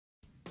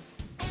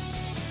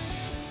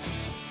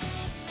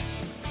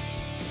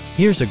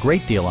Here's a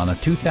great deal on a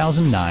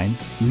 2009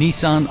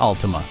 Nissan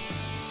Altima.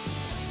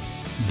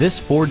 This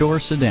four-door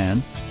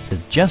sedan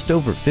has just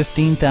over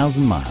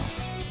 15,000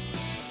 miles.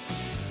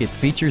 It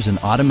features an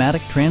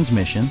automatic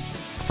transmission,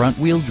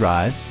 front-wheel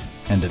drive,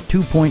 and a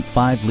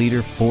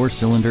 2.5-liter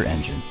four-cylinder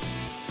engine.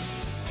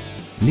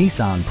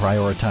 Nissan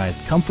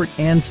prioritized comfort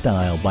and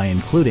style by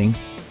including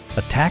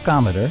a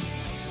tachometer,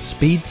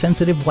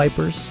 speed-sensitive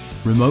wipers,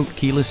 remote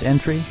keyless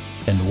entry,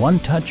 and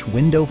one-touch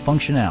window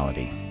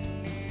functionality.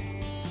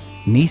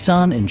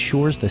 Nissan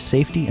ensures the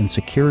safety and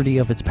security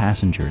of its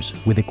passengers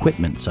with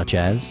equipment such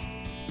as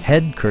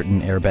head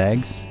curtain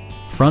airbags,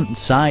 front and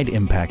side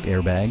impact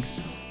airbags,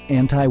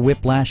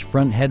 anti-whiplash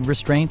front head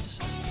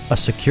restraints, a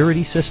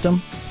security system,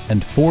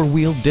 and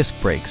four-wheel disc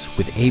brakes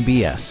with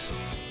ABS.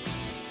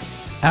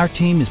 Our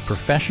team is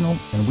professional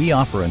and we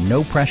offer a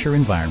no-pressure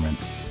environment.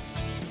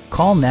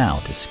 Call now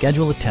to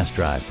schedule a test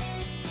drive.